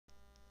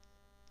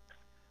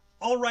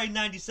All right,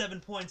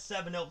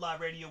 97.7 Outlaw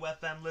Radio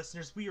FM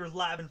listeners, we are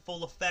live in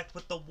full effect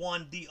with the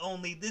one, the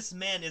only. This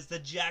man is the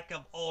jack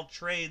of all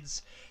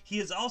trades. He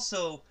is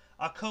also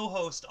a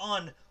co-host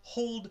on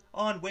Hold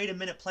On, Wait a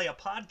Minute, Play a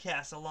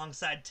Podcast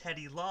alongside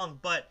Teddy Long,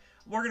 but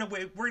we're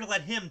gonna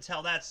let him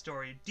tell that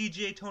story.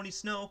 DJ Tony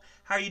Snow,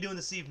 how are you doing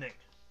this evening?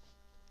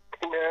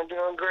 Man, I'm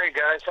doing great,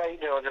 guys. How you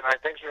doing tonight?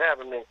 Thanks for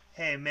having me.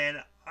 Hey,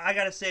 man, I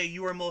gotta say,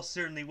 you are most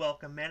certainly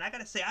welcome, man. I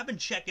gotta say, I've been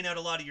checking out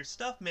a lot of your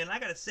stuff, man. I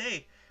gotta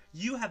say,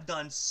 you have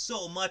done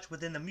so much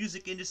within the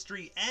music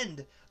industry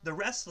and the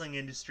wrestling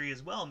industry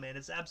as well, man.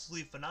 It's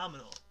absolutely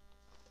phenomenal.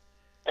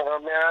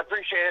 Man, I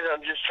appreciate it.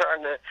 I'm just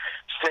trying to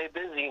stay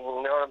busy, you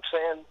know what I'm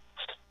saying?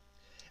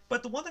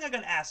 But the one thing I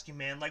gotta ask you,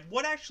 man, like,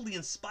 what actually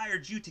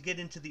inspired you to get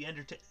into the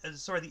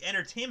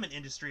entertainment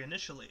industry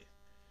initially?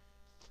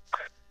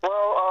 Well,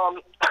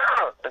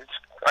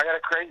 I got a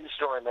crazy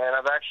story, man.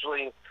 I've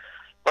actually,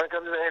 when it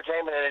comes to the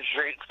entertainment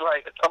industry,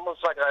 it's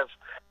almost like I've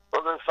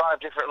lived 5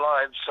 different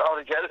lives all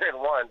together in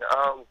one.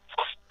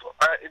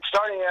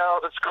 Starting out,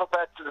 let's go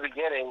back to the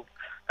beginning.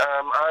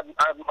 I'm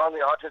on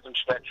the autism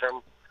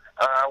spectrum.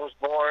 I was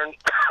born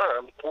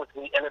with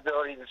the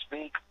inability to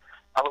speak.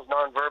 I was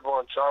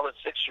nonverbal until I was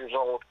 6 years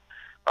old.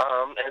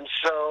 And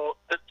so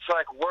it's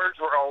like words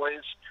were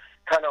always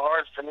kind of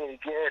hard for me to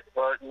get,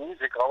 but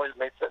music always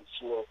made sense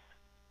to me.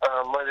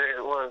 Whether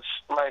it was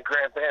my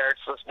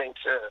grandparents listening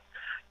to,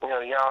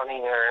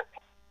 Yanni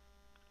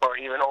or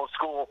even old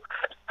school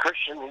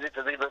Christian music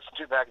that they listened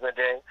to back in the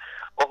day,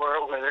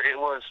 or whether it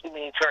was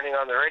me turning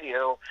on the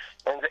radio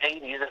in the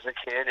 80s as a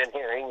kid and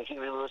hearing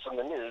Huey Lewis on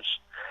the news.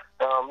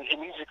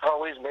 Music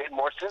always made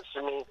more sense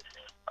to me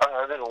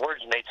than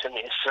words made to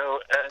me. So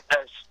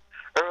as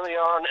early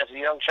on, as a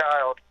young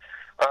child,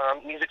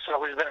 music's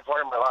always been a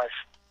part of my life.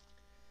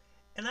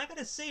 And I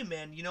gotta say,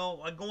 man,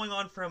 going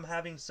on from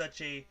having such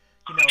a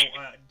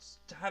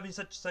having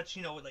such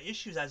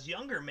issues as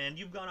younger, man,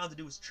 you've gone on to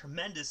do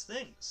tremendous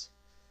things.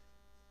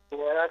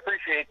 Yeah, I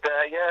appreciate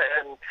that.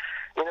 Yeah, and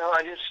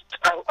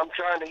I'm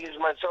trying to use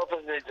myself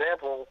as an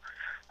example,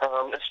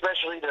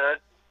 especially to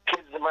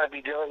kids that might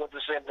be dealing with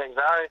the same things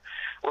I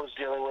was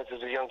dealing with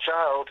as a young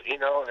child.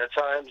 And at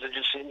times it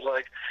just seems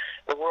like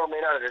the world may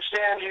not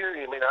understand you.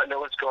 You may not know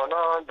what's going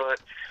on, but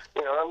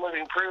I'm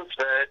living proof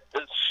that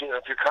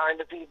if you're kind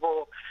to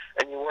people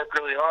and you work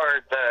really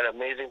hard, that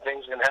amazing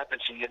things can happen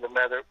to you, no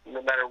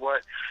matter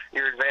what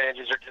your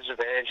advantages or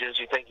disadvantages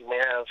you think you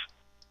may have.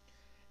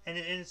 And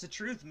it's the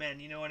truth, man.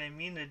 You know what I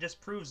mean? It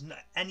just proves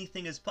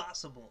anything is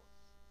possible.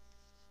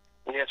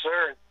 Yes,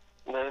 sir.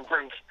 Living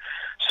proof.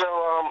 So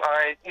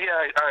I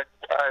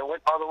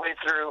went all the way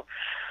through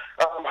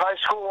high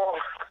school,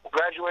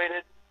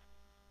 graduated,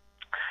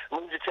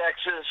 moved to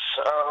Texas,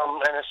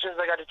 and as soon as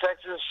I got to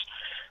Texas,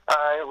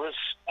 I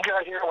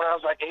got here when I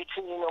was like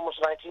 18,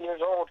 almost 19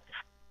 years old,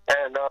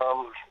 and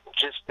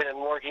just been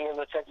working in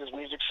the Texas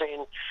music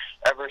scene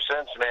ever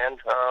since, man.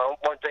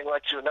 One thing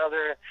led to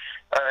another,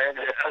 and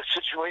a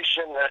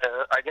situation,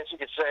 I guess you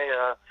could say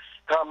a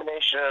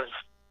combination of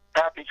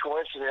happy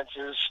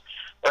coincidences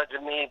led to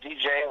me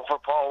DJing for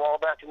Paul Wall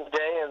back in the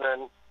day, and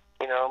then,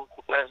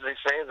 as they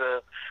say,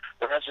 the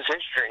rest is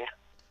history.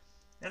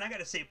 And I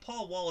gotta say,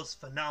 Paul Wall is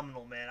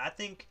phenomenal, man. I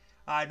think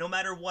no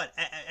matter what,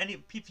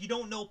 if you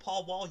don't know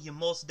Paul Wall, you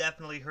most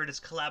definitely heard his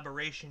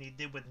collaboration he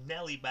did with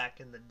Nelly back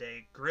in the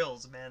day.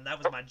 Grills, man, that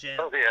was my jam.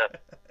 Oh, yeah.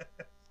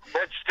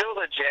 That's still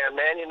the jam,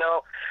 man.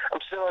 I'm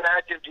still an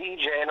active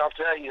DJ, and I'll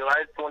tell you,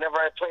 whenever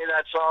I play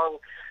that song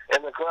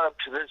in the club,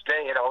 to this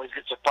day, it always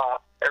gets a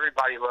pop.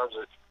 Everybody loves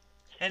it.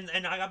 And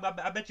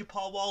I bet you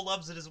Paul Wall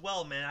loves it as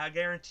well, man. I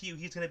guarantee you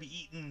he's going to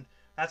be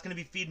that's going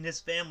to be feeding his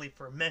family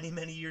for many,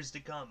 many years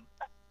to come.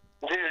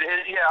 Dude,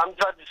 I'm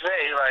about to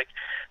say,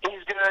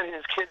 he's good,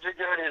 his kids are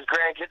good, his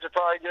grandkids are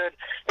probably good,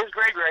 his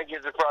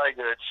great-grandkids are probably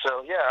good,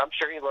 so, yeah, I'm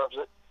sure he loves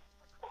it.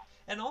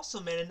 And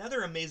also, man,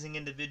 another amazing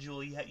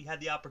individual you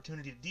had the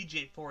opportunity to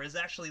DJ for is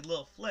actually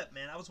Lil Flip,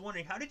 man. I was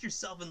wondering, how did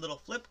yourself and Lil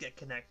Flip get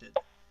connected?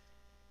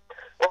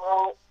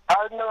 Well,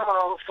 I've known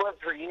Lil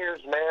Flip for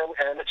years, man,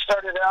 and it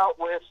started out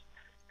with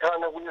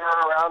we were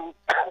around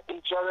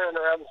each other and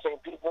around the same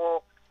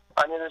people.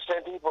 I knew the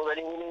same people that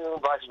he knew,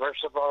 vice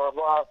versa, blah, blah,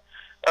 blah.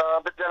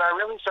 But then I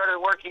really started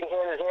working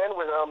hand in hand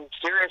with him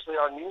seriously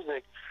on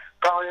music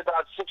probably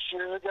about 6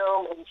 years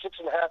ago, maybe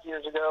 6.5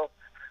 years ago.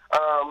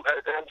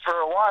 And for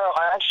a while,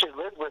 I actually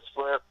lived with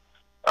Flip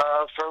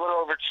for a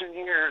little over 2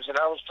 years, and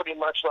I was pretty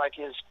much like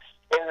his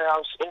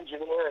in-house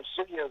engineer and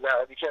studio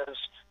guy because,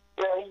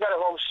 he's got a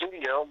home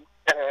studio,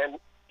 and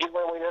even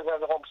when he doesn't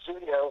have a home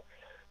studio,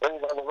 when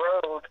he's on the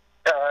road,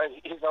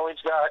 he's always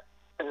got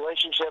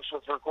relationships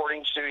with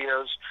recording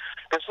studios.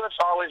 Because Flip's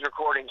always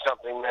recording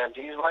something, man.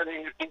 Whether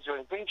he's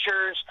doing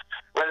features,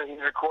 whether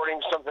he's recording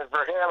something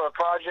for him, a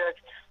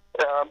project,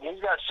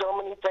 he's got so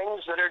many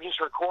things that are just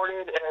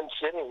recorded and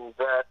sitting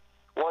that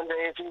one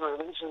day if he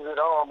releases it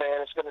all, man,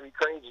 it's going to be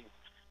crazy.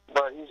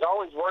 But he's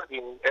always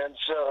working. And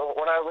so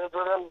when I lived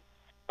with him,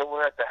 when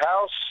we were at the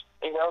house,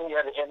 he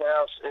had an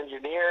in-house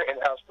engineer,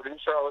 in-house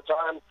producer all the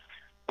time.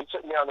 He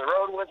took me on the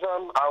road with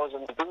him. I was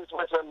in the booth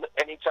with him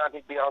anytime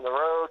he'd be on the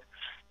road.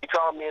 he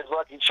called me his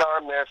lucky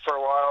charm there for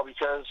a while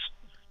because,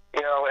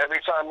 you know, every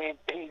time he'd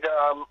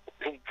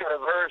kind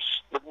of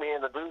verse with me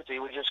in the booth, he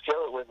would just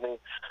kill it with me.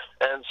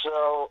 And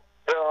so,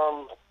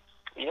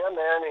 yeah,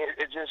 man,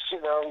 it just,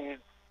 you know,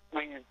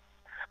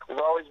 there's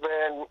always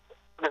been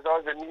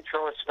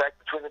mutual respect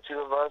between the two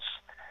of us.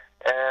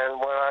 And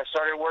when I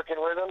started working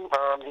with him,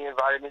 he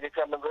invited me to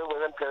come and live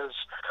with him because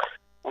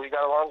we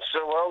got along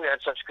so well. We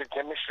had such good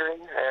chemistry,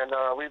 and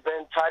we've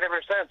been tight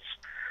ever since.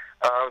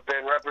 I've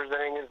been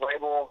representing his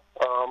label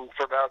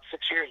for about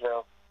 6 years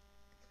now.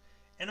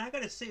 And I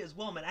gotta say as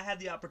well, man, I had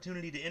the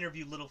opportunity to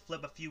interview Little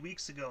Flip a few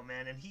weeks ago,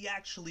 man, and he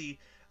actually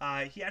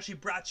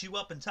brought you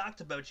up and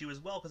talked about you as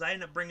well, because I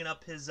ended up bringing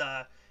up his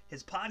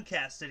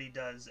podcast that he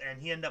does,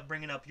 and he ended up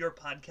bringing up your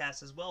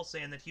podcast as well,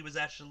 saying that he was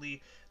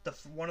actually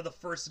one of the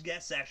first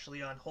guests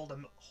actually on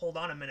Hold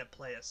On a Minute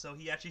Play Us. So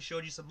he actually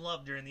showed you some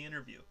love during the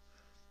interview.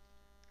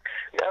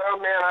 Yeah,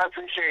 man, I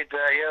appreciate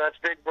that. Yeah, that's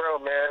big bro,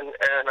 man.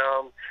 And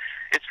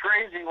it's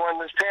crazy, when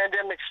this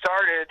pandemic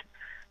started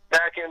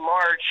back in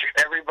March,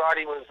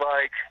 everybody was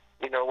like,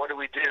 you know, what do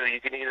we do?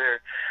 You can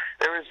either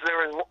you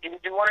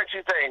could do one or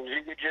two things.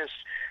 You could just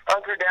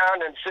hunker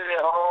down and sit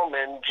at home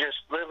and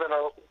just live in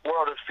a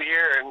world of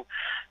fear and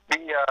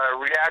be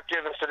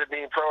reactive instead of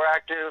being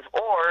proactive,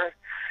 or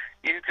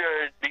you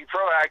could be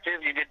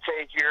proactive. You could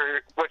take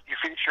what your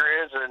future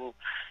is and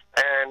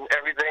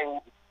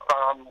everything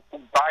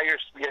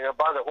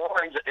by the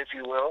horns, if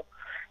you will.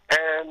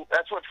 And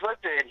that's what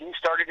Flip did. He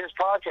started his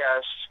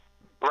podcast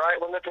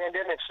right when the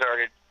pandemic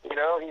started. You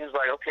know, he was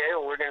like, okay,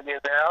 well, we're going to be in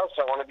the house.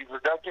 I want to be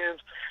productive.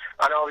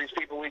 I know all these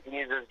people we can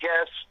use as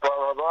guests, blah,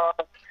 blah,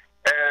 blah.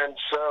 And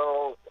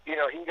so, you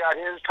know, he got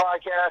his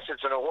podcast.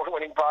 It's an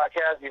award-winning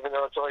podcast, even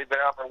though it's only been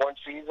out for one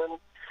season.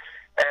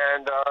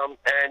 And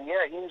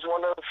yeah, he's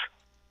one of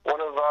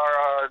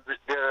our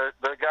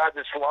the guy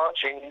that's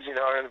launching. He's, you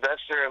know, an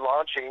investor in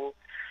launching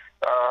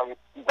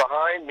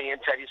behind me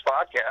and Teddy's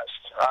podcast.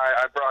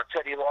 I brought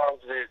Teddy along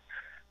to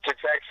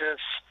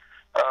Texas.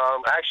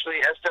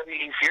 Actually,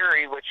 SWE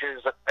Fury, which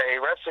is a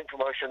wrestling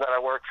promotion that I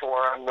work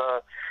for, I'm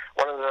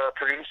one of the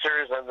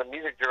producers and the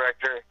music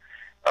director.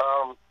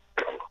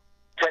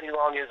 Teddy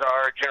Long is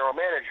our general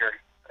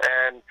manager.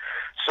 And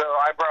so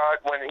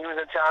when he was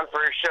in town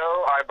for his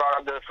show, I brought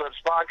him to the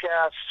Flips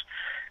podcast.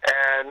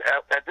 And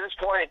at this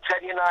point,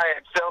 Teddy and I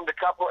had filmed a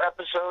couple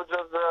episodes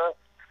of the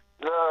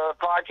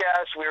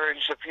podcast. We were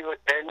just a few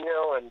at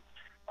Enyo, and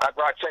I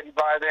brought Teddy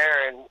by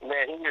there, and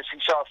man, he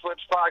saw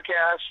Flip's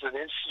podcast and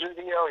his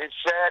studio, his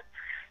set,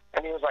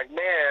 and he was like,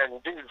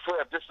 man, dude,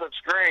 Flip, this looks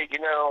great. You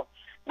know,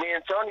 me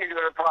and Tony are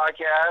doing a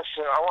podcast,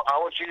 and I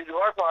want you to do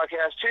our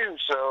podcast too.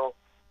 So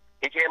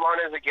he came on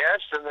as a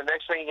guest, and the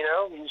next thing you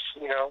know, he's,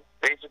 you know,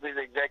 basically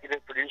the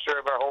executive producer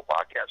of our whole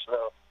podcast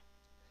now.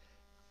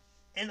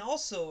 And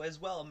also, as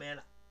well,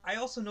 man, I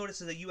also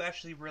noticed that you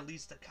actually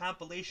released a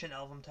compilation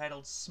album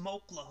titled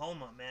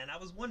Smokelahoma, man. I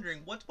was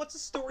wondering, what's the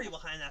story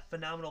behind that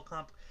phenomenal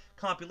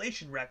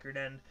compilation record?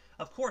 And,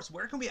 of course,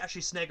 where can we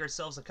actually snag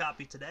ourselves a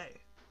copy today?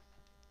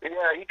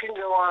 Yeah, you can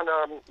go on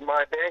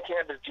my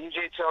Bandcamp is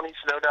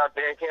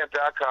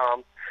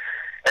djtonysnow.bandcamp.com.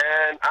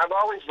 And I've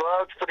always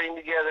loved putting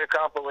together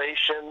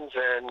compilations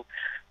and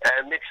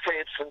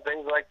mixtapes and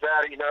things like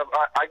that. You know,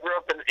 I grew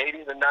up in the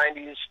 80s and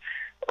 90s.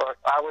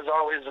 I was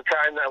always the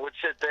kind that would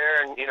sit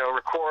there and, you know,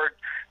 record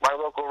my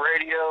local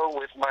radio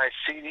with my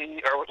CD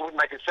or with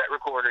my cassette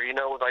recorder, you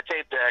know, with my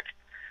tape deck,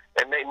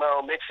 and make my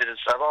own mixes.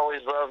 I've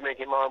always loved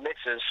making my own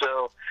mixes.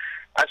 So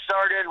I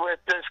started with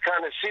this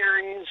kind of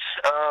series.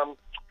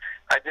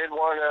 I did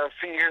one a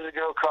few years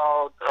ago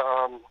called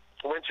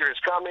Winter is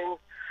Coming,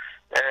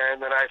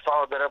 and then I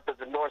followed that up with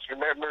The North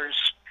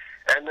Remembers.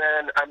 And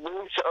then I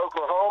moved to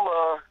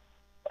Oklahoma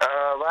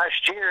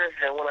last year,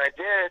 and when I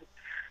did,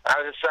 I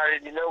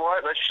decided, you know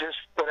what, let's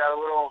just put out a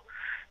little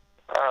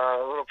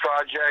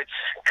project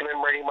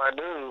commemorating my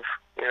move.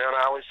 You know, and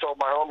I always told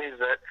my homies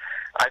that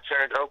I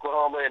turned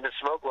Oklahoma into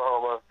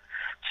Smokelahoma.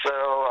 So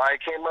I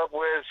came up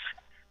with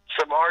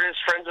some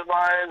artists, friends of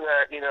mine,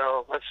 that, you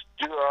know, let's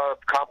do a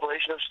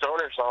compilation of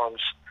stoner songs.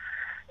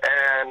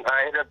 And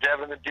I ended up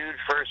Devin the Dude,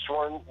 first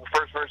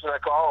person I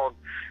called.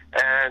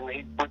 And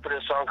we put a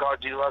song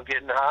called Do You Love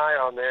Getting High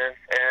on there.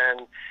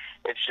 And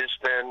it's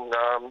just been,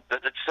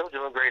 it's still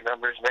doing great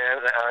numbers,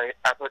 man.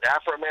 I put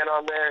Afro Man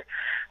on there.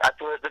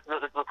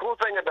 The cool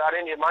thing about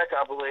any of my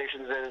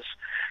compilations is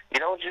you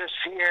don't just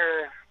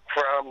hear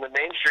from the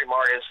mainstream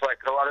artists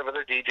like a lot of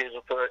other DJs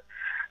will put.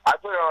 I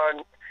put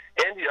on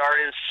indie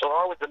artists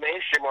along with the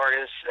mainstream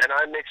artists, and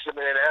I mix them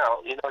in and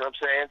out. You know what I'm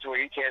saying? To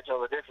where you can't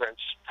tell the difference.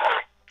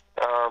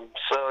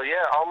 So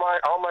yeah, all my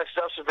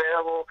stuff's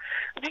available.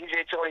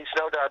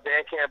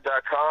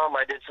 djtonysnow.bandcamp.com.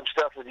 I did some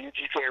stuff with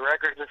UGK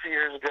Records a few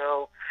years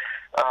ago.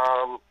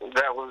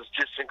 That was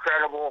just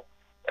incredible.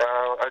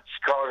 It's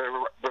called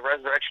The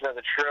Resurrection of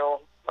the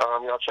Trill.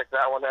 Y'all check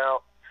that one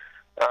out.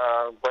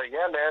 But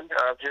yeah, man,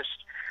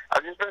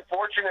 I've just been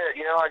fortunate.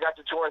 You know, I got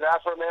to tour with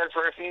Afro Man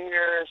for a few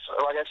years.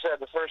 Like I said,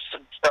 the first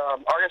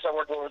artist I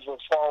worked with was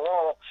Paul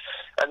Wall,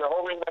 and the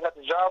whole reason I got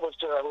the job was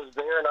I was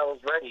there and I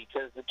was ready,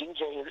 because the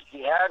DJ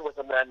he had with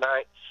him that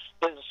night,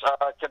 his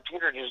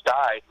computer just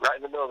died right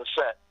in the middle of the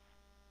set.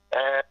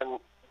 And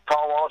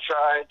Paul Wall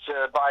tried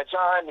to buy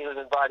time. He was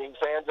inviting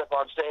fans up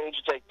on stage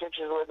to take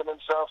pictures with him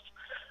and stuff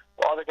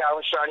while the guy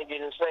was trying to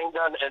get his thing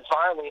done. And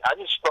finally, I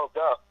just spoke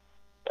up.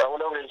 I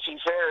went over to see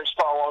Ferris,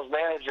 Paul Wall's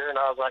manager, and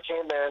I was like,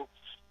 hey, man,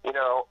 you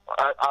know,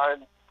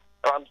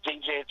 I'm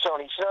DJ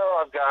Tony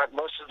Snow. I've got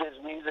most of his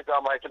music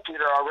on my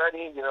computer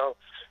already, you know,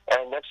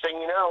 and next thing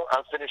you know,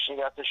 I'm finishing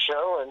up the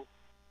show, and,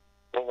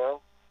 you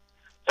know,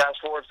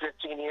 fast forward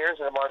 15 years,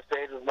 and I'm on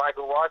stage with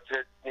Michael Watts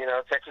at, you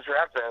know, Texas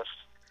Rap Fest.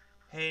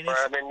 Hey, where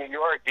I'm in New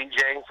York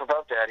DJing for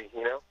Puff Daddy,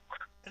 you know?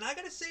 And I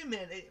gotta say,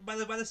 man, by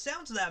the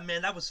sounds of that,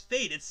 man, that was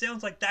fate. It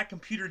sounds like that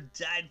computer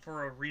died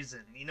for a reason.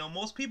 You know,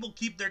 most people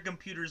keep their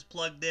computers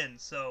plugged in,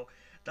 so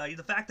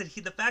the fact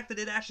that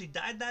it actually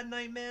died that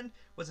night, man,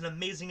 was an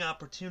amazing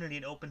opportunity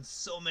and opened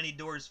so many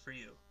doors for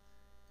you.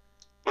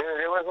 Dude,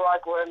 it was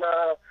like when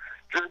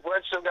Drew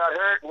Bledsoe got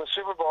hurt in the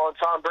Super Bowl and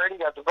Tom Brady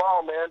got the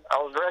ball, man. I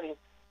was ready,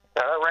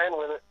 and I ran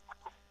with it.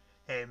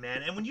 Hey,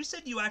 man, and when you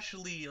said you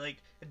actually, like,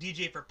 a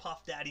DJ for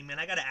Puff Daddy, man,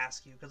 I gotta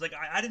ask you, because, like,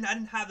 I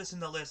didn't have this in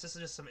the list. This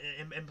is just some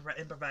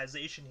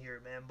improvisation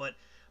here, man, but,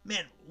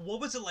 man, what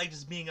was it like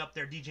just being up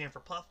there DJing for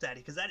Puff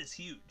Daddy, because that is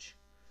huge.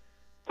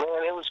 Man,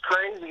 it was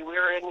crazy. We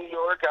were in New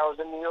York. I was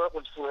in New York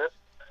with Flip,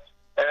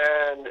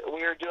 and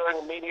we were doing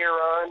a media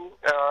run.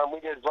 We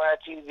did Vlad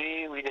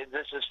TV, we did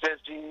This Is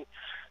 50,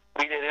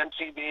 we did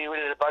MTV, we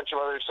did a bunch of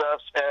other stuff,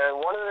 and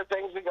one of the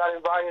things we got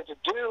invited to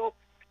do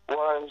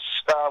was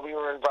we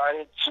were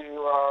invited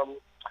to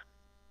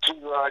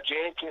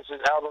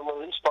Jadakiss's album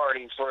release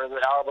party for the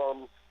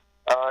album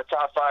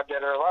Top 5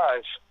 Dead or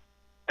Alive.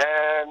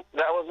 And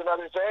that was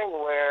another thing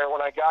where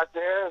when I got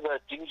there, the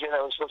DJ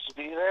that was supposed to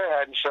be there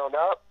hadn't shown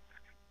up.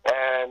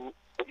 And,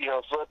 you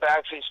know, Flip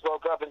actually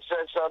spoke up and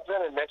said something,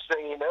 and next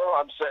thing you know,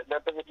 I'm setting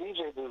up in the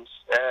DJ booth.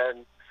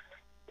 And,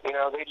 you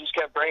know, they just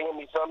kept bringing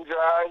me thumb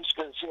drives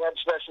because he had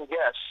special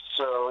guests.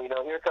 So, you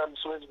know, here comes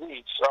Swizz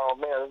Beatz. Oh,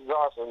 man, this is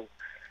awesome.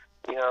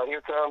 You know, here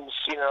comes,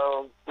 you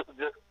know,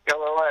 the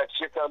LOX,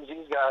 here comes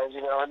these guys,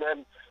 you know, and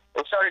then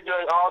they started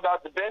doing All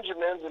About the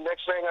Benjamins, and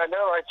next thing I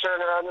know, I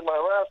turn around to my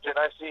left, and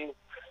I see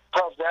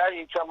Puff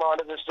Daddy come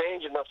onto the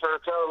stage in the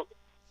fur coat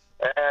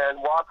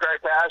and walk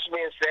right past me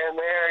and stand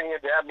there, and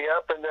he'd dab me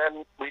up, and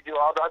then we do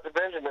All About the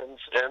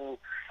Benjamins, and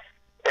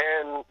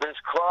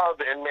this club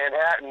in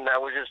Manhattan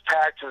that was just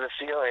packed to the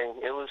ceiling.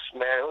 It was,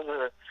 man,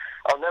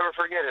 I'll never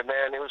forget it,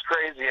 man. It was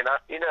crazy, and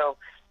you know,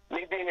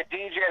 me being a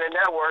DJ and a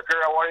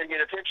networker, I wanted to get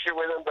a picture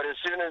with him, but as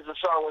soon as the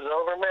song was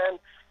over, man,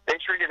 they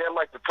treated him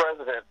like the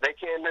president. They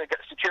came in,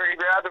 security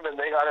grabbed him, and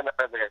they got him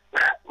out of there.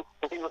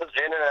 He was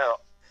in and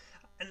out.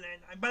 And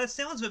by the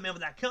sounds of it, man,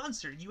 with that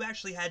concert, you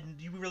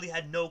really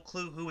had no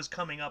clue who was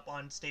coming up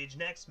on stage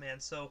next,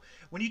 man. So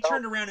when you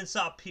turned around and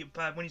saw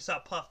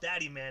Puff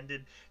Daddy, man,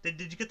 did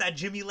you get that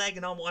Jimmy leg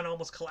and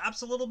almost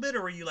collapse a little bit,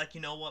 or were you like, you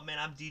know what, man,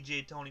 I'm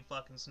DJ Tony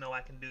fucking Snow, I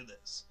can do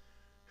this?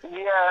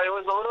 Yeah, it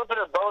was a little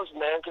bit of both,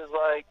 man, because,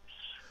 like,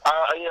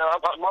 you know,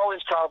 I'm always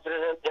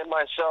confident in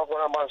myself when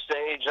I'm on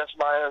stage. That's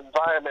my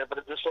environment. But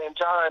at the same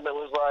time, it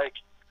was like,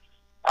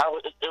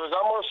 it was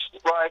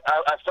almost like,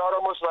 I felt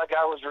almost like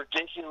I was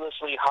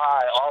ridiculously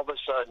high all of a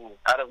sudden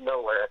out of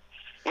nowhere.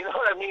 You know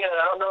what I mean?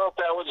 I don't know if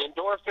that was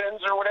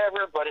endorphins or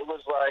whatever, but it was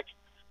like,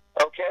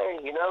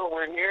 okay, you know,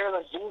 we're here,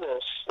 let's do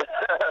this.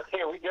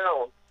 Here we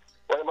go.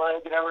 When am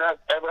I going to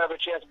ever have a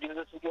chance to do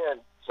this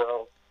again?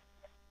 So...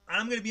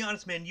 I'm gonna be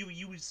honest, man. You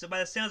by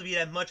the sounds of it, you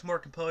had much more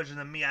composure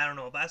than me. I don't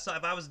know if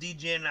I was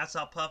DJing and I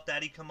saw Puff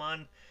Daddy come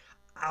on.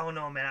 I don't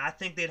know, man. I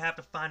think they'd have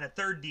to find a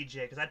third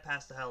DJ because I'd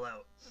pass the hell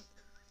out.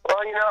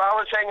 Well, you know, I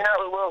was hanging out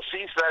with Will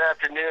Cease that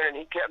afternoon, and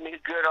he kept me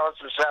good on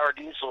some sour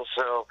diesel.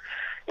 So,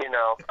 you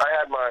know, I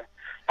had my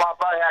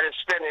Popeye had his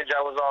spinach.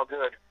 I was all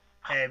good.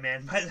 Hey,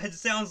 man, it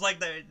sounds like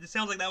that. It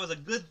sounds like that was a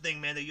good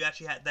thing, man. That you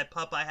actually had that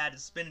Popeye had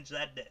his spinach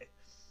that day.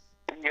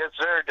 Yes,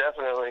 sir,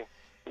 definitely.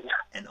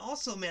 And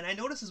also, man, I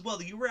noticed as well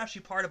that you were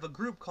actually part of a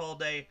group called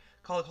the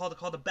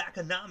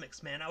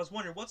Backonomics, man. I was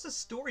wondering, what's the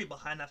story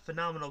behind that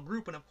phenomenal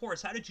group, and of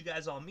course, how did you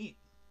guys all meet?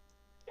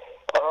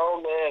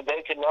 Oh man,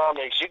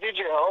 Backonomics, you did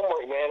your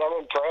homework, man. I'm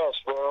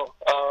impressed, bro.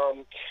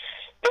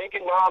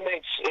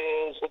 Backonomics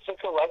it's a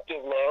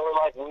collective, man. We're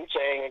like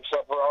Wu-Tang,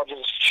 except we're all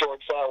just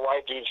short, fat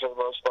white dudes for the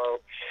most part.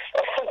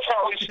 That's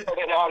how we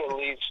started out, at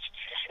least.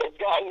 It's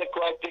gotten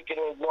eclectic, and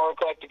it's more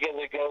eclectic as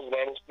it goes,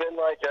 man. It's been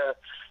like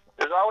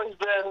there's always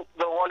been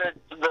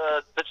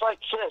it's like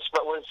Kiss,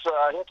 but with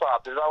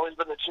hip-hop. There's always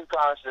been the two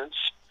constants,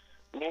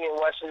 me and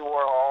Wesley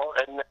Warhol,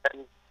 and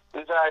then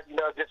we've had, you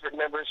know, different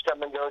members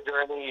come and go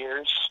during the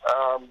years.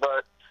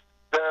 But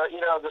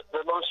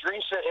the most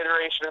recent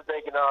iteration of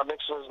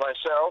Backonomics was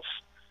myself,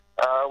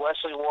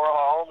 Wesley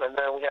Warhol, and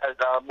then we had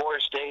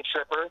Morris Day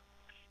Tripper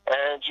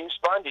and Juice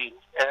Bundy.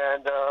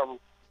 And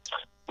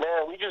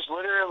man, we just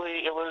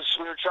literally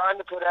we were trying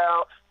to put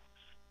out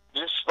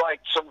just like like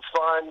some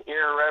fun,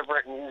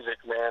 irreverent music,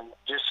 man.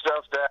 Just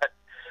stuff that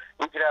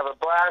we could have a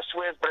blast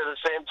with, but at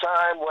the same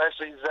time,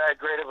 Wesley's that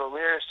great of a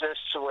lyricist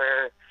to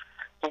where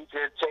he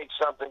could take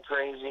something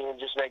crazy and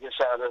just make it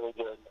sound really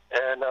good.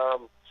 And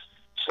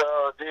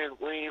so, dude,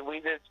 we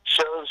did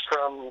shows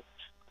from,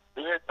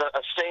 we did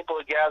a staple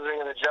of Gathering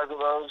of the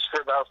Juggalos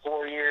for about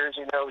 4 years.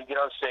 You know, we get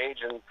on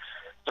stage and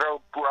throw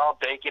raw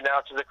bacon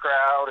out to the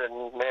crowd,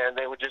 and man,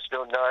 they would just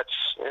go nuts.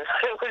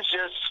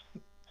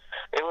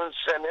 It was,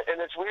 and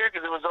it's weird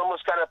because it was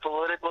almost kind of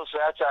political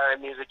satire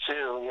music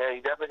too. Yeah,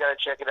 you definitely got to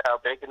check it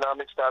out.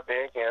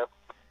 Baconomics.bandcamp.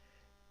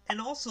 And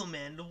also,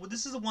 man,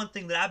 this is the one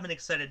thing that I've been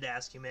excited to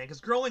ask you, man,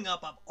 because growing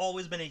up, I've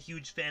always been a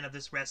huge fan of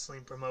this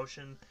wrestling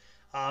promotion.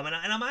 And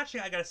I'm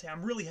actually, I gotta say,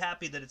 I'm really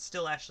happy that it's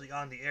still actually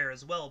on the air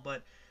as well.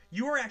 But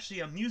you are actually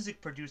a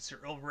music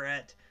producer over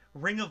at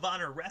Ring of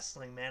Honor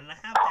Wrestling, man. And I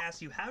have to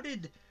ask you, how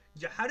did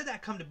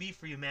that come to be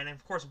for you, man? And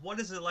of course, what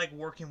is it like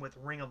working with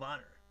Ring of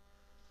Honor?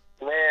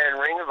 Man,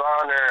 Ring of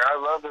Honor, I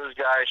love those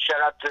guys. Shout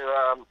out to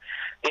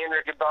Ian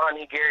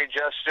Riccaboni, Gary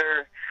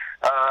Juster,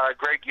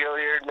 Greg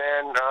Gilliard,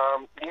 man.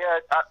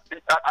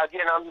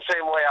 Again, I'm the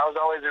same way. I was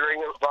always a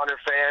Ring of Honor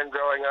fan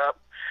growing up.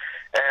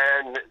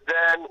 And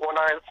then when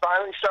I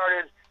finally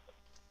started,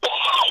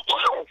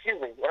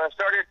 when I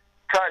started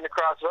trying to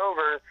cross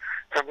over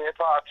from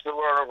hip-hop to the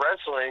world of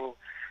wrestling,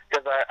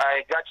 because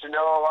I got to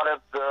know a lot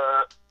of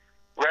the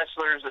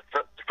wrestlers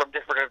from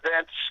different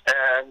events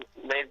and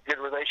made good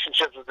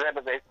relationships with them,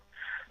 and they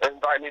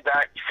invited me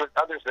back for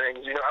other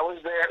things. You know, I was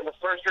there in the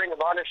first Ring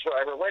of Honor show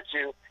I ever went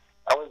to.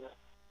 I was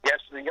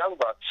against the Young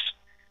Bucks,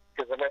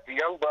 because I met the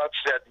Young Bucks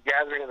at the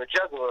Gathering of the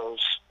Juggalos.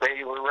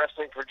 They were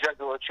wrestling for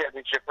Juggalo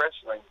Championship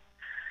Wrestling.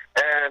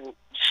 And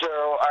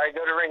so I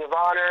go to Ring of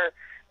Honor,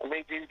 I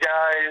meet these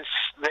guys.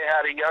 They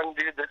had a young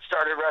dude that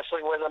started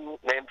wrestling with them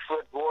named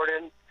Flip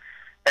Gordon,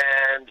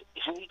 and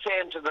he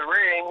came to the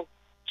ring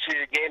to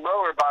Game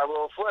Over by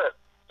Little Flip.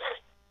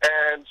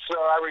 And so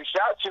I reached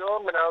out to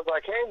him, and I was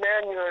like, hey,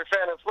 man, you're a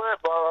fan of Flip,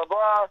 blah, blah,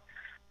 blah.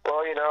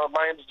 Well, you know,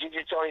 my name's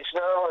DJ Tony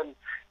Snow, and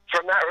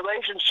from that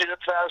relationship,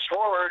 fast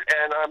forward,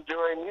 and I'm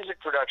doing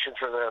music production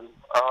for them,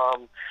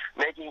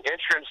 making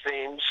entrance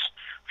themes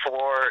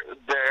for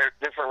their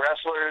different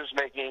wrestlers,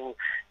 making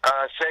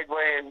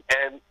segue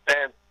and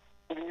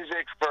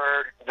music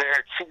for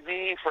their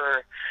TV,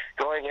 for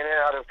going in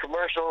and out of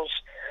commercials.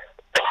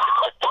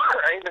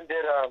 I even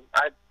did,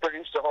 I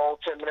produced a whole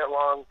 10-minute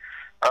long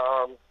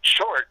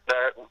short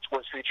that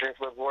was featuring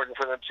Flip Gordon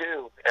for them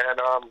too, and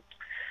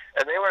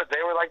they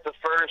were like the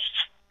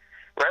first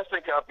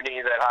wrestling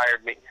company that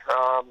hired me,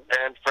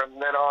 and from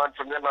then I've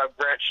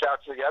branched out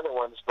to the other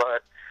ones.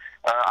 But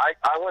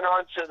I went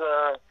on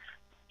to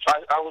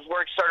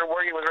started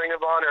working with Ring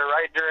of Honor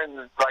right during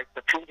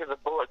the peak of the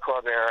Bullet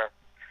Club era.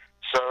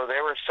 So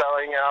they were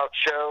selling out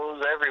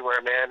shows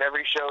everywhere, man.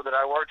 Every show that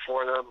I worked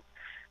for them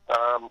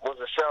was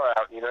a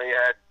sellout. You know, you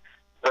had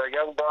the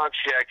Young Bucks,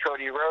 you had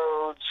Cody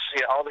Rhodes,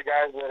 you had all the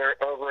guys that are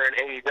over in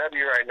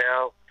AEW right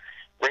now.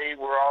 They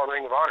were all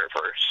Ring of Honor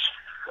first.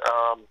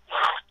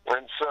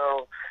 And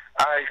so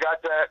I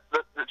got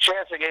the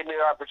chance that gave me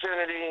the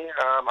opportunity.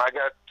 I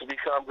got to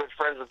become good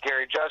friends with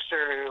Gary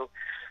Juster, who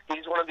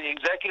he's one of the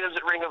executives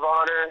at Ring of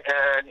Honor,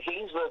 and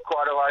he's lived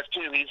quite a life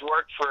too. He's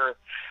worked for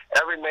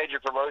every major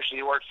promotion.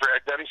 He worked for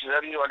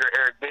WCW under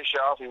Eric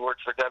Bischoff. He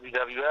worked for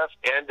WWF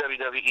and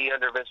WWE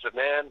under Vince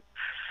McMahon.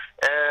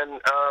 And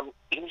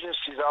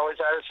he's always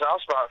had a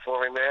soft spot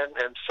for me, man.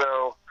 And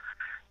so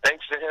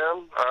thanks to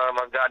him,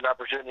 I've gotten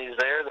opportunities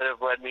there that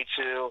have led me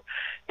to,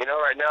 you know,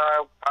 right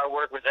now I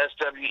work with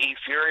SWE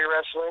Fury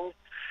Wrestling.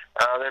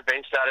 They're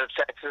based out of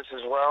Texas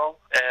as well.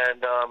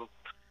 And,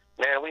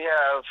 man, we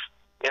have,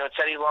 you know,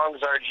 Teddy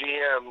Long's our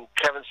GM.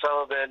 Kevin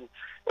Sullivan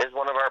is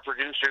one of our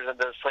producers and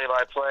does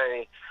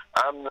play-by-play.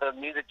 I'm the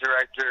music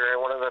director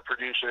and one of the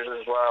producers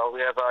as well.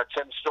 We have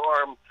Tim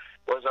Storm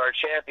was our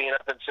champion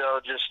up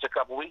until just a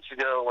couple weeks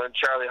ago when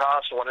Charlie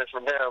Haas won it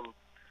from him.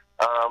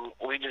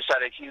 We just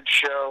had a huge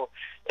show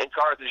in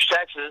Carthage,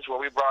 Texas, where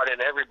we brought in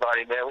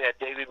everybody, man. We had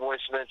David Boy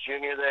Smith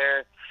Jr.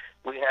 there.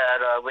 We had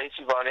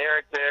Lacey Von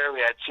Erich there.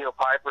 We had Teal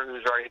Piper,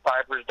 who's Roddy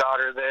Piper's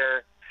daughter,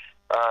 there.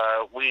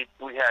 We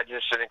had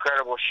just an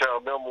incredible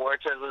show. Mil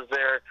Muertes was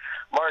there.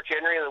 Mark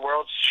Henry, the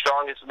world's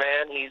strongest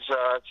man, he's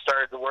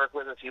started to work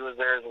with us. He was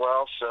there as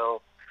well.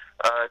 So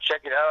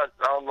check it out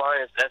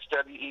online. It's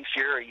SWE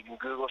Fury. You can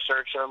Google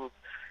search them.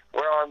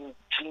 We're on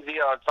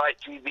TV on Fight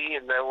TV,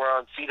 and then we're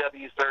on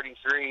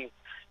CW33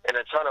 in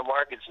a ton of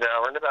markets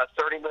now. We're in about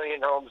 30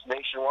 million homes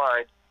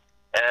nationwide,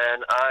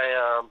 and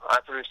I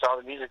produced all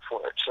the music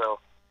for it. So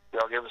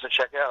y'all give us a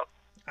check out.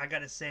 I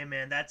gotta say,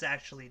 man, that's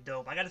actually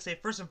dope. I gotta say,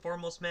 first and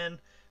foremost, man,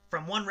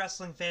 from one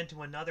wrestling fan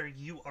to another,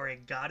 you are a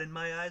god in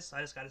my eyes.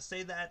 I just gotta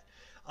say that.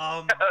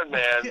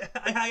 Man.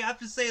 I have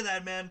to say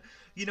that, man.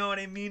 You know what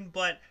I mean?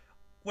 But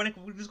when it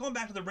was going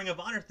back to the Ring of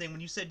Honor thing,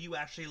 when you said you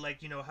actually,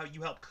 like, you know, how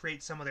you helped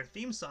create some of their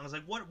theme songs,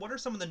 like, what are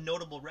some of the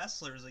notable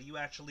wrestlers that you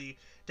actually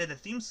did the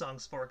theme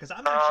songs for? Because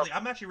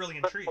I'm actually really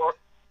intrigued.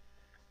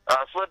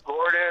 Flip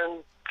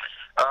Gordon,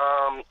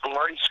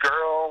 Marty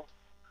Skrull,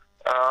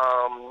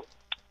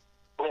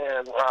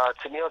 And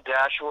Tennille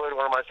Dashwood,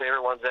 one of my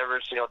favorite ones ever,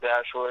 is Tennille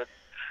Dashwood.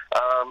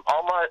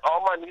 All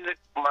my music,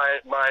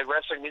 my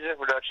wrestling music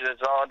production is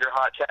all under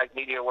Hot Tag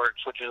Media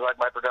Works, which is like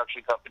my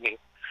production company.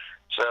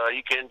 So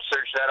you can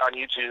search that on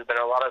YouTube, and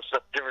a lot of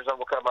stuff, different stuff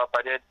will come up.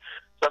 I did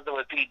something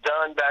with Pete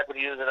Dunne back when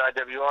he was in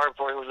IWR,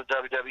 before he was with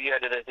WWE. I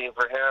did a theme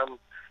for him.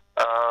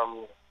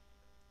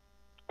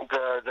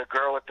 The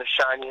girl with the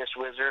shiniest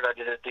wizard, I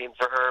did a theme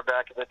for her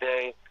back in the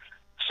day.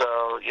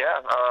 So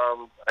yeah,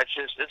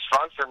 it's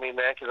fun for me,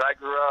 man, because I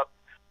grew up,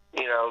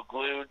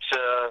 glued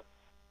to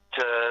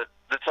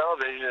the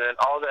television, and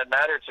all that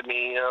mattered to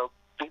me.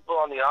 People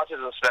on the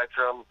autism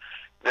spectrum,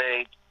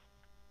 they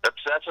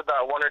obsess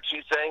about one or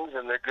two things,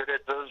 and they're good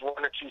at those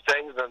one or two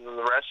things, and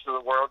the rest of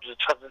the world just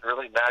doesn't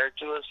really matter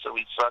to us, so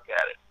we suck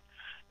at it.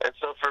 And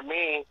so for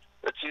me,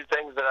 the two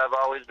things that I've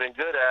always been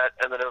good at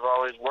and that have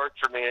always worked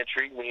for me and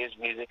intrigued me is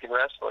music and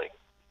wrestling.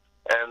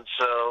 And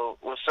so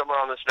with someone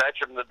on the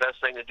spectrum, the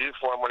best thing to do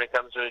for them when it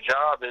comes to a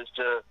job is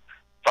to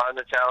find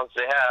the talents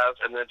they have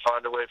and then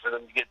find a way for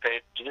them to get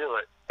paid to do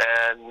it.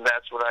 And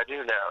that's what I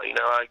do now.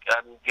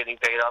 I'm getting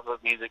paid off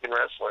of music and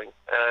wrestling.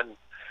 And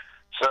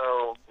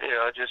so,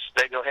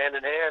 they go hand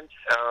in hand.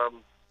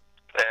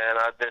 And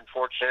I've been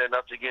fortunate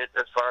enough to get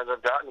as far as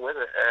I've gotten with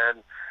it.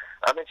 And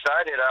I'm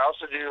excited. I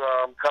also do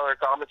color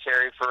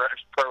commentary for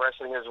pro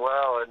wrestling as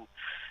well. And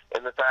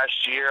in the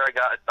past year, I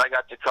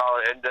got to call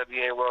an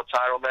NWA World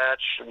Title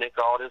match, Nick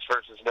Aldis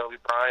versus Novi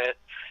Bryant.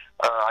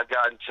 I've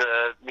gotten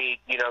to meet,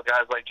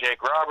 guys like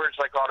Jake Roberts.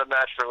 I called a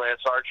match for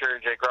Lance Archer,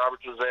 and Jake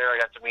Roberts was there. I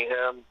got to meet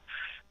him.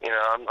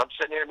 I'm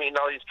sitting here meeting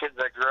all these kids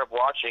I grew up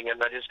watching,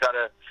 and I just got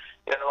to,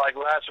 like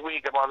last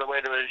week, I'm on the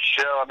way to a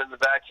show. I'm in the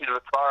backseat of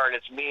a car, and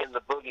it's me and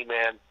the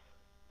Boogeyman.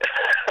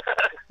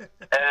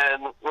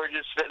 And we're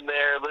just sitting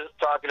there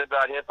talking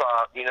about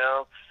hip-hop,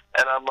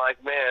 And I'm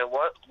like, man,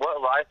 what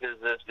life is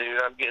this,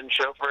 dude? I'm getting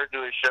chauffeured to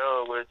a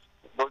show with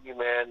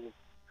Boogeyman,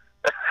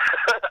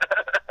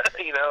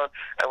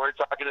 and we're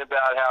talking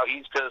about how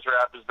East Coast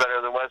rap is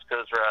better than West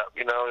Coast rap.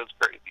 It's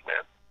crazy,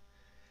 man.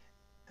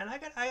 And I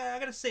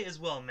gotta say as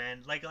well,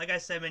 man, like I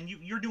said, man,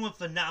 you're doing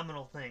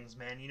phenomenal things,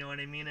 man, you know what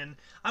I mean? And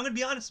I'm gonna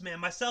be honest, man,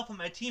 myself and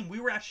my team, we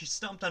were actually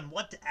stumped on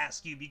what to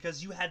ask you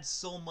because you had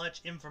so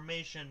much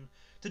information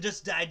to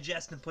just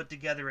digest and put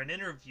together an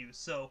interview.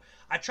 So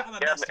I try my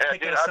best to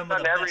pick out some of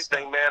the best stuff.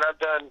 I've done everything, man.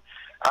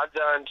 I've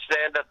done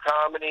stand-up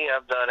comedy,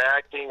 I've done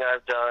acting,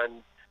 I've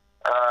done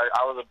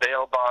I was a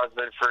bail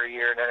bondsman for a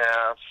year and a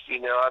half.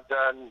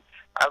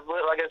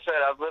 Like I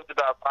said, I've lived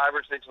about 5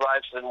 or 6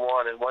 lives in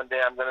one, and one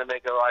day I'm going to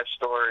make a life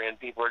story, and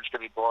people are just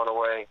going to be blown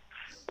away.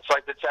 It's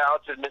like the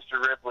talented Mr.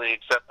 Ripley,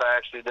 except I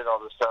actually did all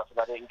this stuff, and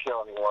I didn't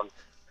kill anyone.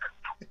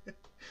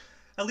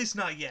 At least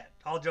not yet.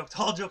 All jokes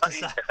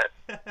aside.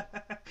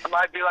 I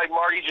might be like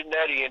Marty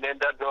Jannetty and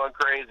end up going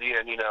crazy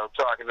and,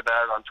 talking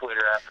about it on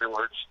Twitter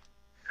afterwards.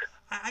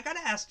 I gotta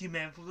ask you,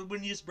 man,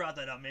 when you just brought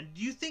that up, man,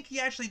 do you think he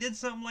actually did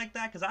something like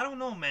that? Because I don't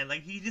know, man.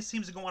 Like, he just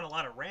seems to go on a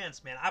lot of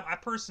rants, man. I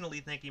personally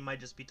think he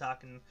might just be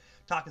talking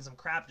some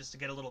crap just to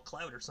get a little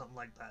clout or something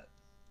like that.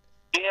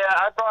 Yeah,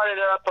 I brought it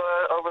up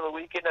over the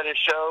weekend at a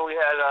show. We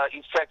had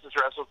East Texas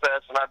Wrestle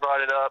Fest, and I brought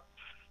it up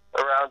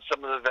around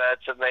some of the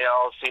vets, and they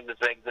all seemed to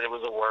think that it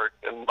was a work,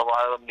 and a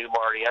lot of them knew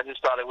Marty. I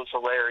just thought it was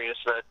hilarious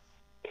that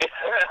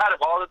out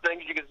of all the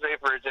things you can say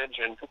for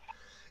attention.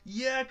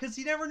 Yeah, because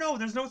you never know.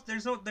 There's no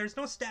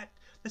stat.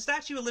 The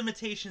statute of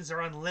limitations are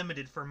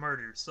unlimited for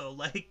murder, so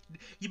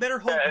you better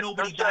hope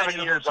nobody died in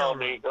a hotel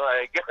room. They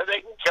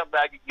can come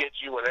back and get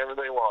you whenever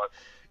they want.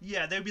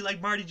 Yeah, they'd be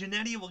like Marty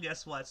Jannetty. Well,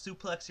 guess what?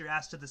 Suplex your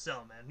ass to the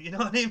cell, man. You know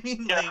what I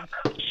mean? Yeah,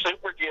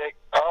 super kick.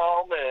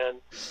 Oh man.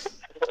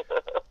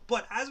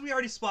 But as we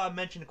already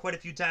mentioned quite a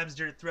few times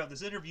throughout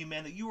this interview,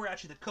 man, that you were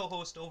actually the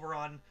co-host over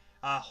on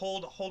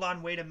Hold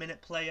On, Wait a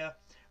Minute, Playa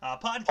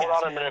podcast.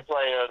 Hold on a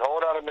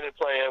minute,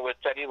 Playa with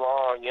Teddy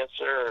Long. Yes,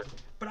 sir.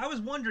 But I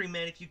was wondering,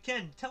 man, if you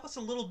can, tell us a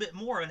little bit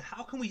more on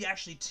how can we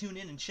actually tune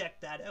in and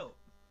check that out?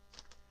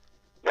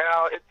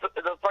 Now,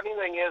 the funny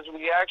thing is,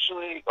 we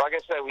actually, like I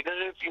said, we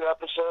did a few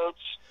episodes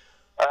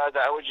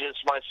that was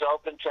just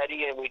myself and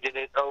Teddy, and we did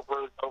it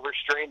over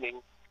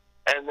streaming.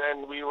 And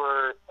then we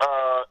were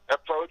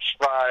approached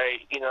by,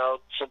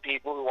 some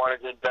people who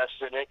wanted to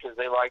invest in it because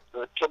they liked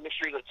the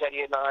chemistry that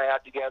Teddy and I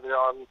had together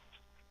on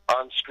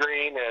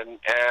screen, and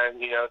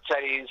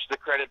Teddy's the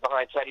credit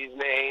behind Teddy's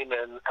name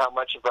and how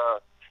much of a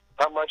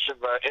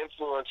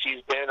influence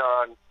he's been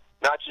on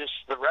not just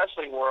the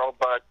wrestling world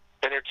but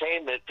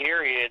entertainment,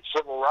 period,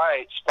 civil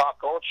rights, pop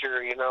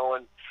culture. And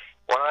when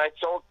I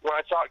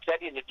talked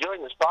Teddy into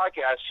doing this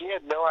podcast, he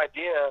had no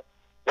idea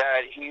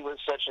that he was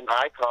such an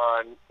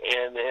icon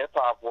in the hip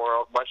hop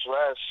world, much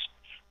less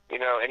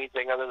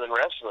anything other than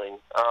wrestling.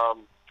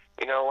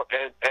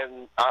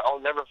 And I'll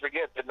never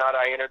forget the night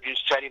I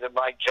introduced Teddy to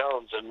Mike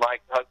Jones, and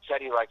Mike hugged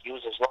Teddy like he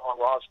was his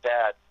long-lost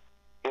dad.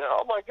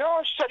 Oh my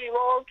gosh, Teddy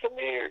Long, come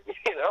here.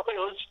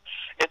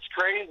 It's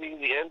crazy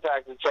the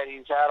impact that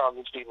Teddy's had on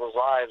these people's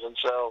lives. And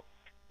so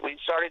we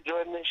started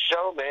doing this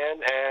show,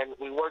 man, and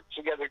we worked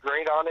together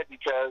great on it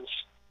because,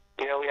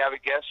 we have a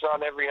guest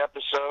on every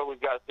episode.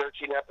 We've got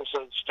 13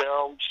 episodes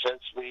filmed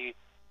since we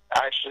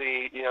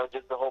actually,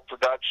 did the whole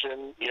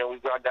production.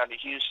 We've gone down to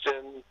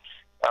Houston.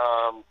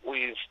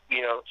 We've,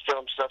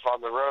 filmed stuff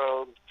on the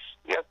road.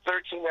 We have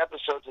 13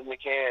 episodes in the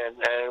can,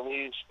 and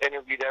we've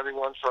interviewed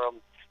everyone from,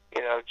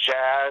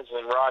 Jazz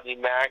and Rodney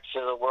Mack to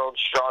the world's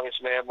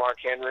strongest man, Mark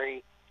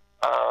Henry.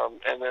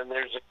 And then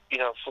there's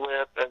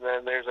Flip, and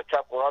then there's a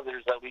couple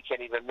others that we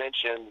can't even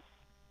mention.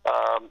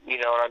 You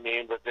know what I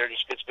mean? But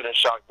it's going to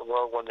shock the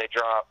world when they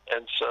drop.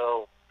 And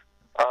so,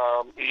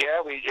 I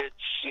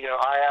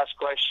ask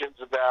questions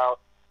about.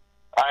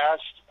 I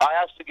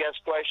ask the guest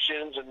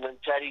questions, and then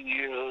Teddy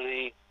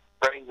usually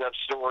brings up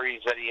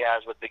stories that he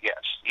has with the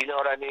guests. You know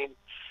what I mean?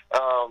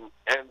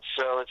 And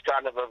so it's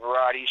kind of a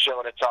variety show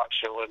and a talk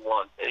show in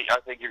one. I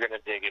think you're going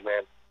to dig it,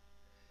 man.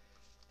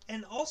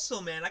 And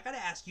also, man, I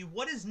gotta ask you,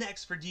 what is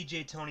next for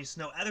DJ Tony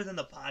Snow other than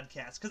the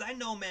podcast? Because I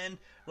know, man,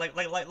 like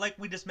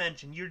we just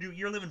mentioned,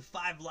 you're living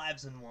 5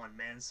 lives in one,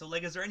 man. So,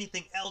 is there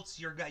anything else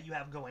you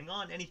have going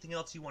on? Anything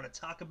else you want to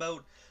talk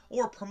about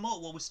or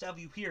promote while we still have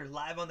you here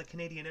live on the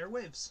Canadian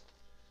airwaves?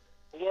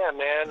 Yeah,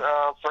 man.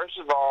 First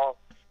of all,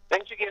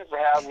 thanks again for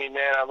having me,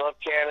 man. I love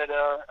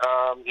Canada.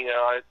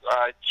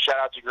 I shout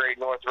out to Great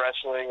North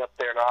Wrestling up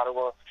there in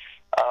Ottawa.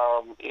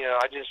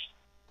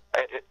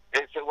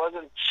 If it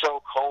wasn't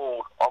so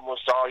cold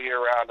almost all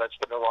year round, I'd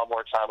spend a lot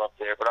more time up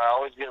there. But I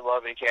always get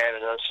love in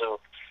Canada, so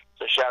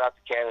shout out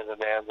to Canada,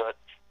 man. But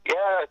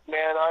yeah,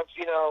 man,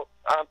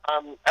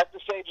 I'm at the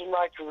stage in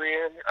my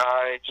career.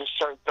 I just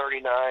turned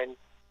 39,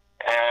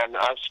 and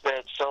I've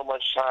spent so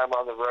much time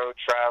on the road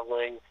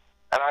traveling,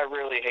 and I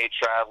really hate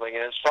traveling.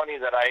 And it's funny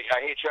that I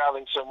hate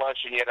traveling so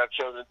much, and yet I've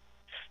chosen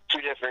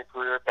 2 different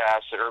career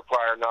paths that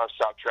require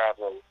nonstop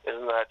traveling.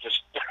 Isn't that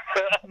just?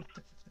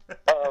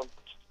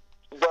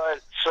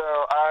 But so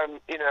I'm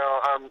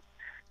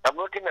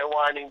looking at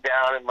winding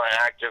down in my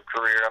active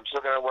career. I'm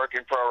still going to work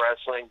in pro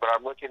wrestling, but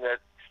I'm looking at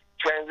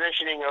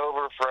transitioning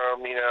over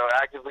from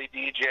actively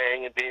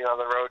DJing and being on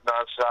the road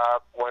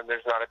nonstop when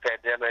there's not a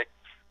pandemic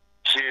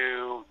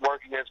to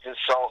working as a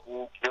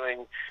consultant.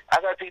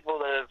 I've had people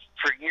that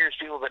for years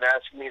people have been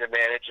asking me to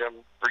manage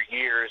them for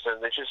years,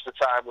 and it's just the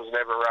time was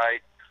never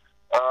right.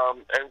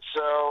 And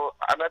so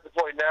I'm at the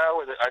point now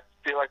where I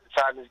feel like the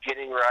time is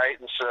getting right,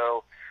 and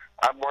so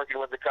I'm working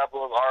with a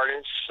couple of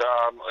artists.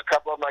 A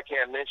couple of them I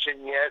can't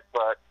mention yet,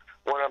 but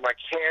one of them I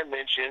can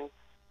mention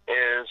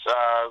is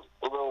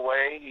Lil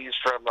Wayne. He's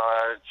from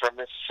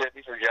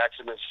Mississippi, from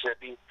Jackson,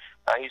 Mississippi.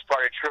 He's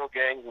part of Trill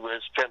Gang, who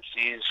was Pimp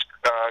C's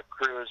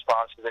crew and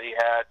sponsor that he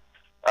had.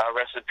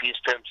 Rest in peace,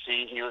 Pimp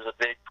C. He was a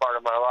big part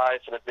of my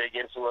life and a big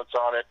influence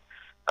on it.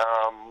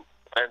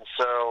 And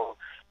so,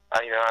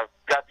 I've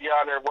got the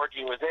honor of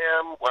working with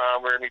him.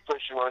 We're going to be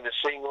pushing one of the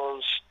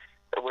singles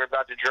that we're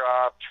about to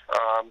drop,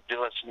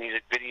 doing some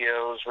music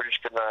videos. We're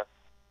just going to,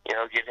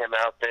 get him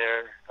out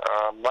there.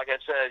 Like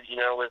I said,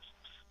 with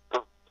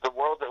the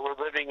world that we're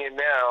living in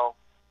now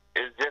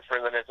is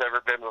different than it's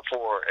ever been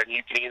before. And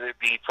you can either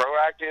be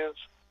proactive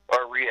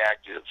or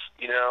reactive,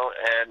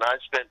 and I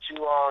spent too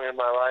long in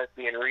my life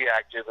being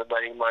reactive and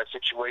letting my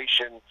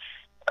situation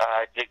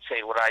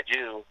dictate what I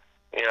do.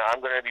 I'm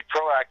going to be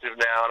proactive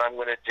now, and I'm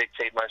going to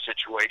dictate my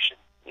situation,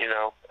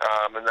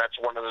 and that's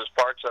one of those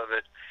parts of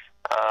it.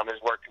 Is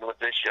working with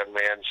this young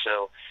man.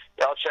 So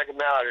y'all check him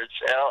out. It's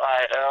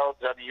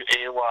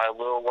Lilway,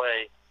 Lil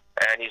Way,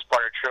 and he's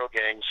part of Trill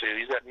Gang. So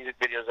he's got music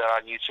videos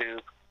out on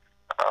YouTube.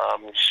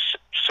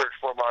 Search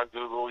for him on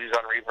Google. He's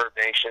on Reverb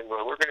Nation.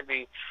 But we're gonna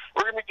be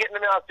getting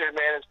him out there,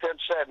 man. As Pimp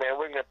said, man,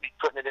 we're gonna be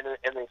putting it in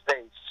their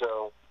face.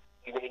 So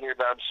you're gonna hear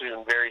about him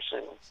soon, very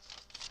soon.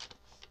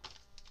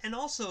 And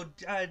also,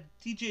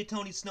 DJ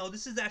Tony Snow,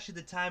 this is actually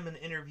the time in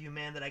the interview,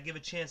 man, that I give a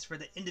chance for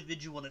the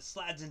individual that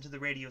slides into the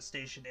radio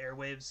station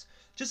airwaves.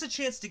 Just a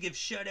chance to give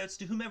shout-outs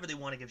to whomever they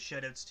want to give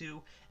shout-outs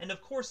to. And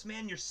of course,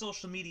 man, your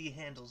social media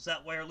handles.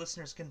 That way our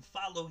listeners can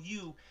follow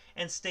you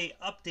and stay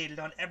updated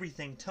on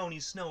everything Tony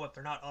Snow if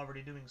they're not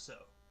already doing so.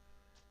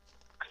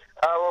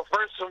 Well,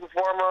 first and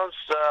foremost,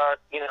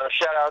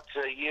 shout out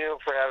to you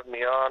for having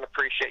me on.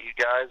 Appreciate you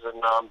guys.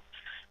 And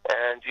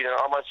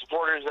all my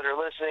supporters that are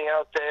listening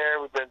out there,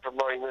 we've been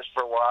promoting this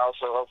for a while,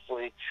 so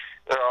hopefully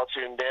they're all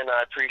tuned in.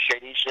 I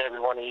appreciate each and every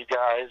one of you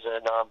guys.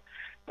 And,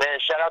 man,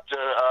 shout out to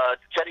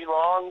Teddy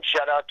Long,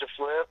 shout out to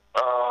Flip,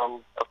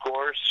 of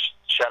course.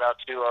 Shout out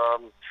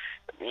to,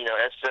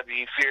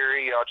 SW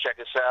Fury. Y'all check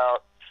us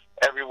out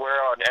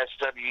everywhere on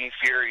SW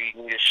Fury.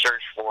 You can just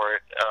search for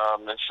it.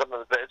 And some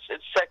of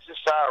it's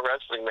Texas-style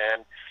wrestling,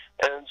 man.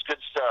 And it's good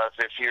stuff.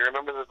 If you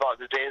remember the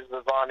days of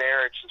the Von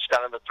Erichs, it's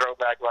kind of a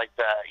throwback like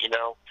that,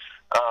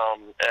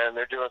 and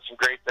they're doing some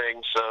great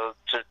things. So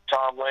to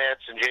Tom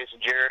Lance and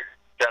Jason Jarrett,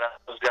 shout out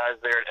those guys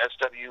there at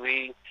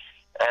SWE.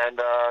 And,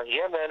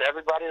 man,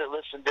 everybody that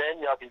listened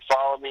in, y'all can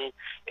follow me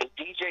at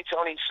DJ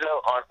Tony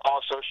Snow on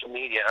all social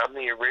media. I'm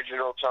the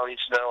original Tony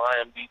Snow. I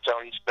am the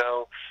Tony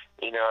Snow.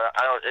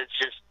 It's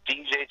just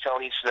DJ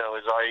Tony Snow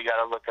is all you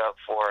got to look up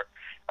for.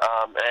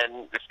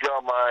 And if you go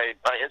on my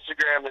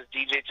Instagram is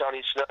DJ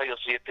Tony Snow,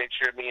 you'll see a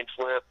picture of me and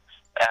Flip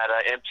at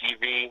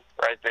MTV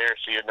right there,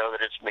 so you know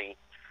that it's me.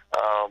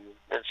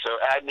 And so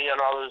add me on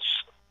all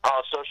those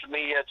all social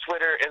media,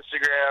 Twitter,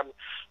 Instagram,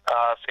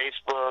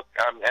 Facebook.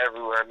 I'm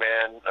everywhere,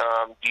 man.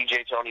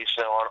 DJ Tony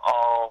Snow on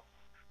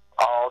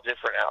all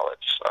different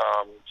outlets.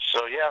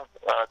 So yeah,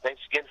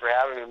 thanks again for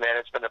having me, man.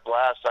 It's been a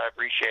blast. I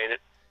appreciate it.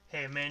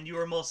 Hey, man, you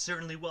are most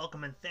certainly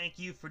welcome, and thank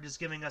you for just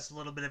giving us a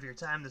little bit of your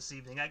time this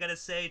evening. I gotta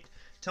say,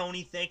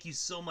 Tony, thank you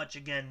so much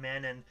again,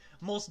 man, and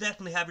most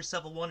definitely have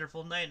yourself a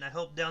wonderful night, and I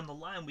hope down the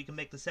line we can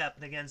make this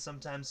happen again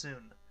sometime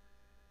soon.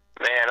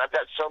 Man, I've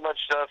got so much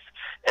stuff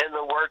in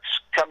the works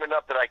coming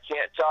up that I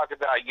can't talk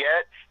about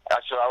yet,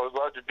 so I would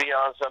love to be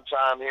on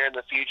sometime here in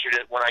the future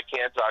when I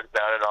can talk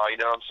about it all, you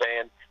know what I'm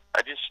saying?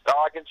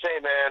 All I can say,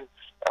 man,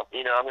 I'm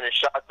going to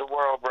shock the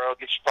world, bro.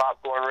 Get your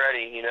popcorn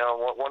ready.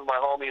 One of my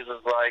homies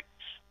was like,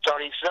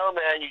 Tony Snow,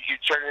 man, you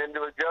turn it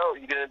into a goat.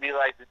 You're going to be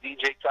like the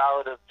DJ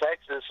Khaled of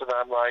Texas. And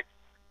I'm like,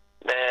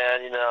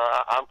 man,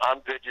 I'm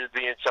good just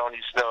being Tony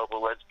Snow,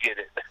 but let's get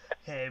it.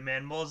 Hey,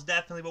 man, most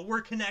definitely. But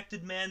we're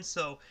connected, man,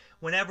 so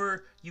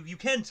whenever you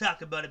can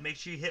talk about it, make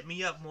sure you hit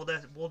me up,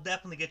 and we'll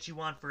definitely get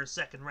you on for a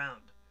second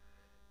round.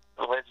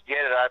 Well, let's get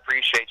it. I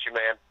appreciate you,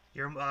 man.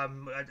 You're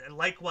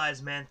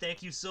likewise, man.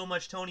 Thank you so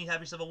much, Tony.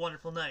 Have yourself a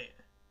wonderful night.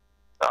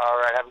 All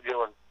right, have a good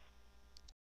one.